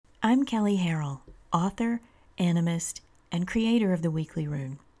I'm Kelley Harrell, author, animist, and creator of the Weekly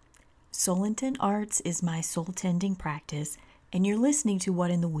Rune. Soul Intent Arts is my soul-tending practice, and you're listening to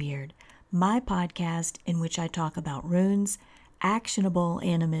What in the Weird, my podcast in which I talk about runes, actionable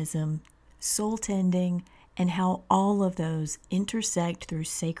animism, soul-tending, and how all of those intersect through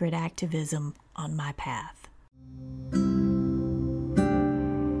sacred activism on my path.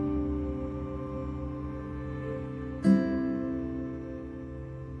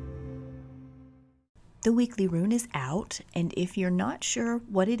 The Weekly Rune is out, and if you're not sure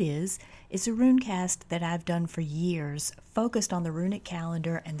what it is, it's a runecast that I've done for years, focused on the runic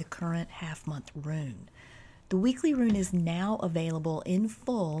calendar and the current half-month rune. The Weekly Rune is now available in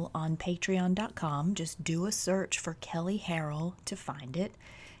full on patreon.com. Just do a search for Kelley Harrell to find it,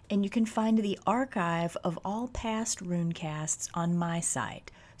 and you can find the archive of all past runecasts on my site,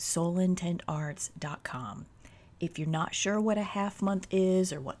 soulintentarts.com. If you're not sure what a half-month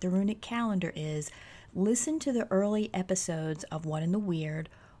is or what the runic calendar is, listen to the early episodes of What in the Weird,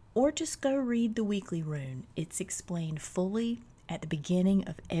 or just go read the Weekly Rune. It's explained fully at the beginning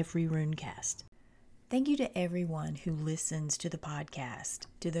of every runecast. Thank you to everyone who listens to the podcast,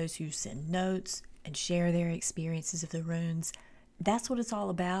 to those who send notes and share their experiences of the runes. That's what it's all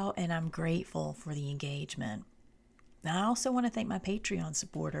about, and I'm grateful for the engagement. And I also want to thank my Patreon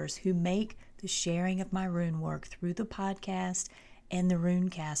supporters who make the sharing of my rune work through the podcast and the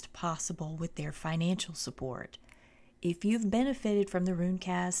runecast possible with their financial support. If you've benefited from the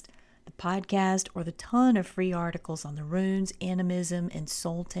runecast, the podcast, or the ton of free articles on the runes, animism, and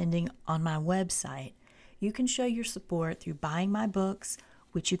soul tending on my website, you can show your support through buying my books,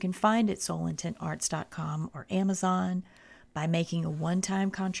 which you can find at soulintentarts.com or Amazon, by making a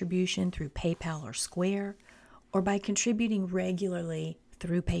one-time contribution through PayPal or Square, or by contributing regularly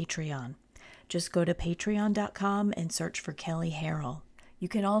through Patreon. Just go to patreon.com and search for Kelley Harrell. You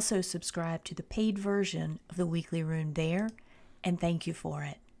can also subscribe to the paid version of the Weekly Rune there, and thank you for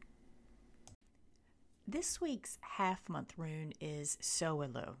it. This week's half-month rune is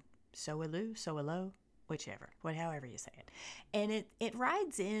Sowilu. Sowilu, however you say it. And it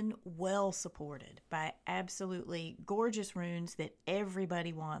rides in well supported by absolutely gorgeous runes that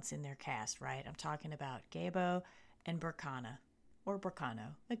everybody wants in their cast, right? I'm talking about Gabo and Burkana. Or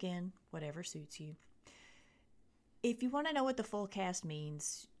Burkano, again, whatever suits you. If you want to know what the full cast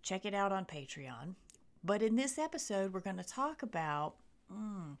means, check it out on Patreon. But in this episode, we're going to talk about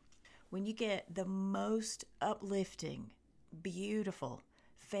when you get the most uplifting, beautiful,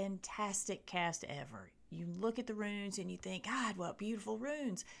 fantastic cast ever. You look at the runes and you think, God, what beautiful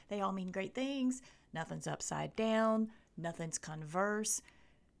runes. They all mean great things. Nothing's upside down. Nothing's converse.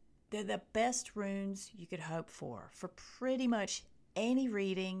 They're the best runes you could hope for pretty much any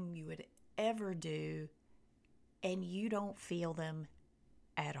reading you would ever do, and you don't feel them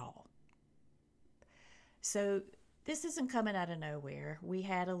at all. So this isn't coming out of nowhere. We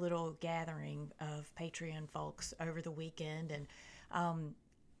had a little gathering of Patreon folks over the weekend, and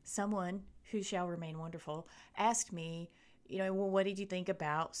someone who shall remain wonderful asked me, well, what did you think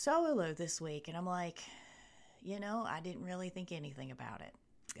about Sowilu this week? And I'm like, I didn't really think anything about it.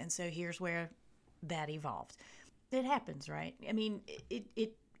 And so here's where that evolved. It happens, right? I mean,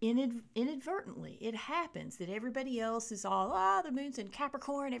 it inadvertently, it happens that everybody else is all, the moon's in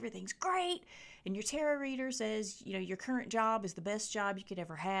Capricorn, everything's great. And your tarot reader says, your current job is the best job you could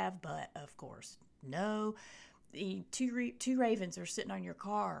ever have. But of course, no. Two ravens are sitting on your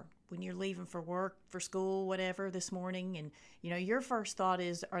car when you're leaving for work, for school, whatever, this morning. And, your first thought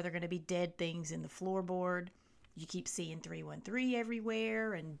is, are there going to be dead things in the floorboard? You keep seeing 313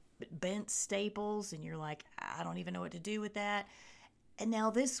 everywhere and bent staples, and you're like, I don't even know what to do with that. And now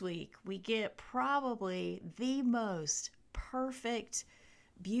this week, we get probably the most perfect,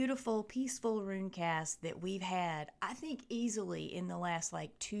 beautiful, peaceful runecast that we've had, I think, easily in the last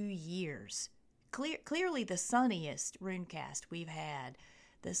 2 years. Clearly the sunniest runecast we've had,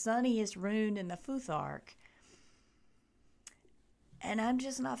 the sunniest rune in the Futhark. And I'm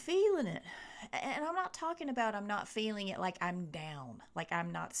just not feeling it. And I'm not talking about I'm not feeling it like I'm down, like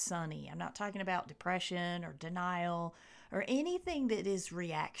I'm not sunny. I'm not talking about depression or denial or anything that is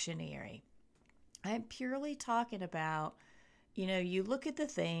reactionary. I'm purely talking about, you look at the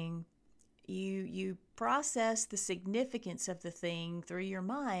thing, you process the significance of the thing through your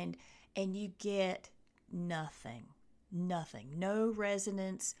mind, and you get nothing. No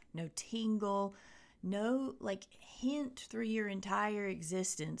resonance, no tingle, no hint through your entire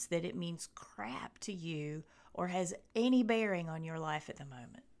existence that it means crap to you or has any bearing on your life at the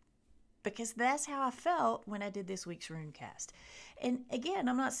moment. Because that's how I felt when I did this week's runecast. And again,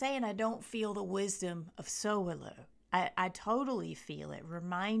 I'm not saying I don't feel the wisdom of Sowilu. I totally feel it,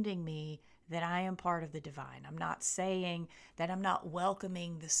 reminding me that I am part of the divine. I'm not saying that I'm not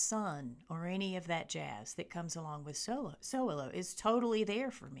welcoming the sun or any of that jazz that comes along with Sowilu. It's totally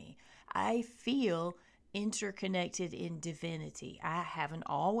there for me. I feel interconnected in divinity. I haven't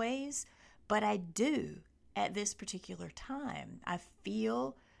always, but I do at this particular time. I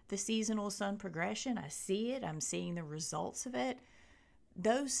feel the seasonal sun progression. I see it. I'm seeing the results of it.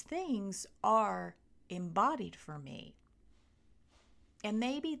 Those things are embodied for me. And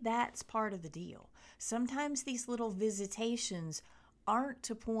maybe that's part of the deal. Sometimes these little visitations aren't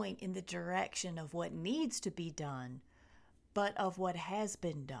to point in the direction of what needs to be done, but of what has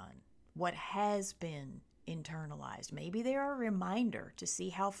been done, what has been internalized. Maybe they're a reminder to see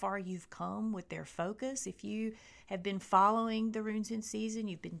how far you've come with their focus. If you have been following the runes in season,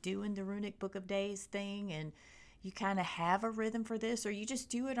 you've been doing the Runic Book of Days thing, and you kind of have a rhythm for this, or you just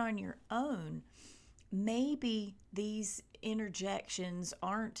do it on your own, maybe these interjections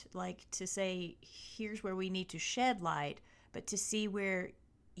aren't like to say, here's where we need to shed light, but to see where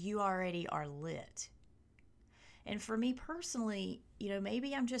you already are lit. And for me personally,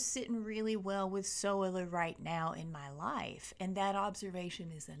 maybe I'm just sitting really well with Sowilu right now in my life, and that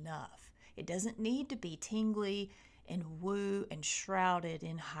observation is enough. It doesn't need to be tingly and woo and shrouded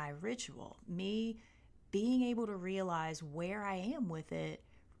in high ritual. Me being able to realize where I am with it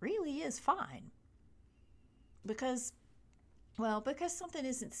really is fine. Because something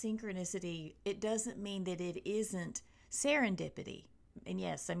isn't synchronicity, it doesn't mean that it isn't serendipity. And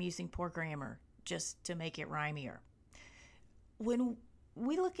yes, I'm using poor grammar just to make it rhymier. When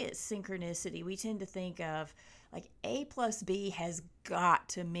we look at synchronicity, we tend to think of like A plus B has got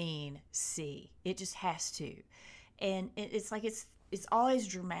to mean C. It just has to. And it's like it's always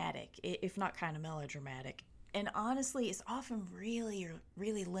dramatic, if not kind of melodramatic. And honestly, it's often really,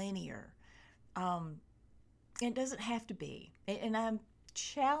 really linear. It doesn't have to be. And I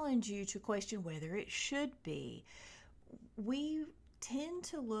challenge you to question whether it should be. We tend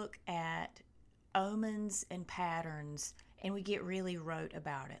to look at omens and patterns and we get really rote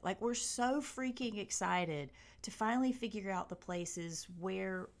about it. Like, we're so freaking excited to finally figure out the places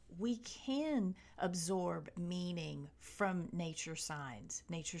where we can absorb meaning from nature signs,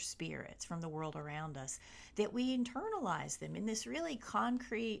 nature spirits, from the world around us, that we internalize them in this really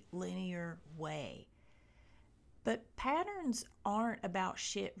concrete, linear way. But patterns aren't about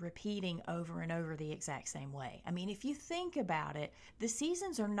shit repeating over and over the exact same way. I mean, if you think about it, the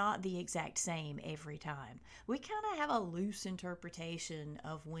seasons are not the exact same every time. We kind of have a loose interpretation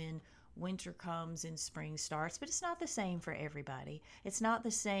of when winter comes and spring starts, but it's not the same for everybody. It's not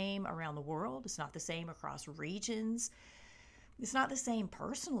the same around the world. It's not the same across regions. It's not the same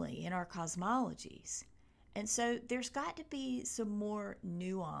personally in our cosmologies. And so there's got to be some more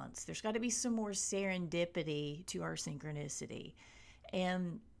nuance. There's got to be some more serendipity to our synchronicity,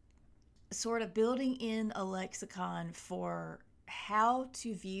 and sort of building in a lexicon for how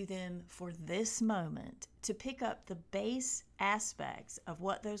to view them for this moment, to pick up the base aspects of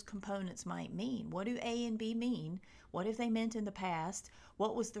what those components might mean. What do A and B mean? What have they meant in the past?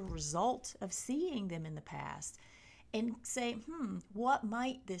 What was the result of seeing them in the past? And say, what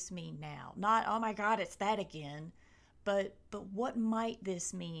might this mean now? Not, oh my God, it's that again, but what might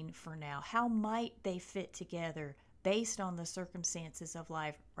this mean for now? How might they fit together based on the circumstances of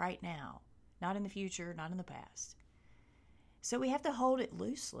life right now? Not in the future, not in the past. So we have to hold it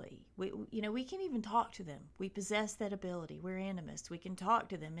loosely. We can even talk to them. We possess that ability. We're animists. We can talk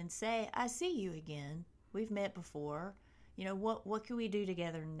to them and say, I see you again. We've met before. What can we do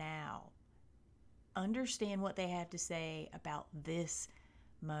together now? Understand what they have to say about this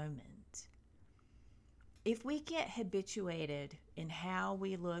moment. If we get habituated in how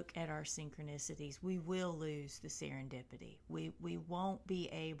we look at our synchronicities, we will lose the serendipity. We won't be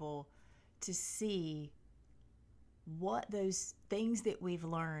able to see what those things that we've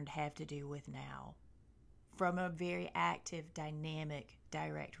learned have to do with now from a very active, dynamic,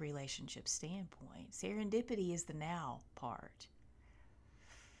 direct relationship standpoint. Serendipity is the now part.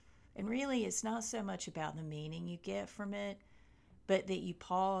 And really, it's not so much about the meaning you get from it, but that you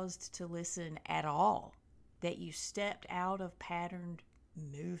paused to listen at all, that you stepped out of patterned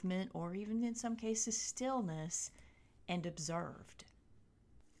movement, or even in some cases stillness, and observed.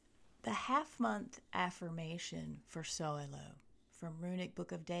 The half-month affirmation for Sowilu from Runic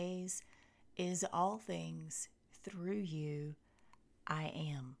Book of Days is all things through you I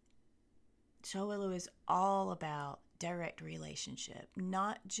am. Sowilu is all about direct relationship,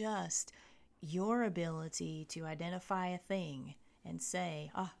 not just your ability to identify a thing and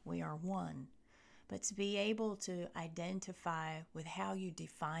say, we are one, but to be able to identify with how you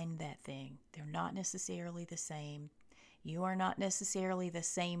define that thing. They're not necessarily the same. You are not necessarily the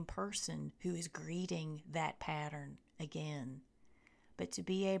same person who is greeting that pattern again. But to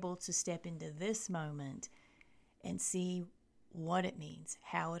be able to step into this moment and see what it means,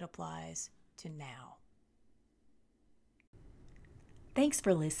 how it applies to now. Thanks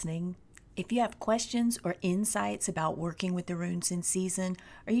for listening. If you have questions or insights about working with the runes in season,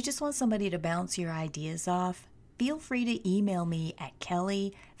 or you just want somebody to bounce your ideas off, feel free to email me at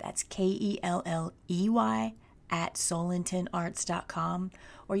Kelley, that's Kelley, at soulintentarts.com,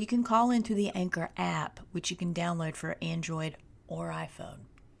 or you can call into the Anchor app, which you can download for Android or iPhone.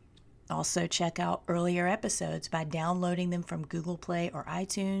 Also, check out earlier episodes by downloading them from Google Play or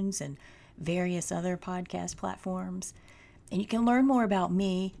iTunes and various other podcast platforms. And you can learn more about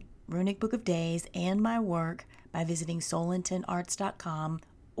me, Runic Book of Days, and my work by visiting soulintentarts.com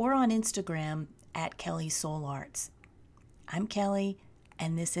or on Instagram at Kelley Soul Arts. I'm Kelley,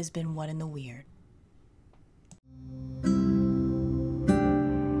 and this has been What in the Weird.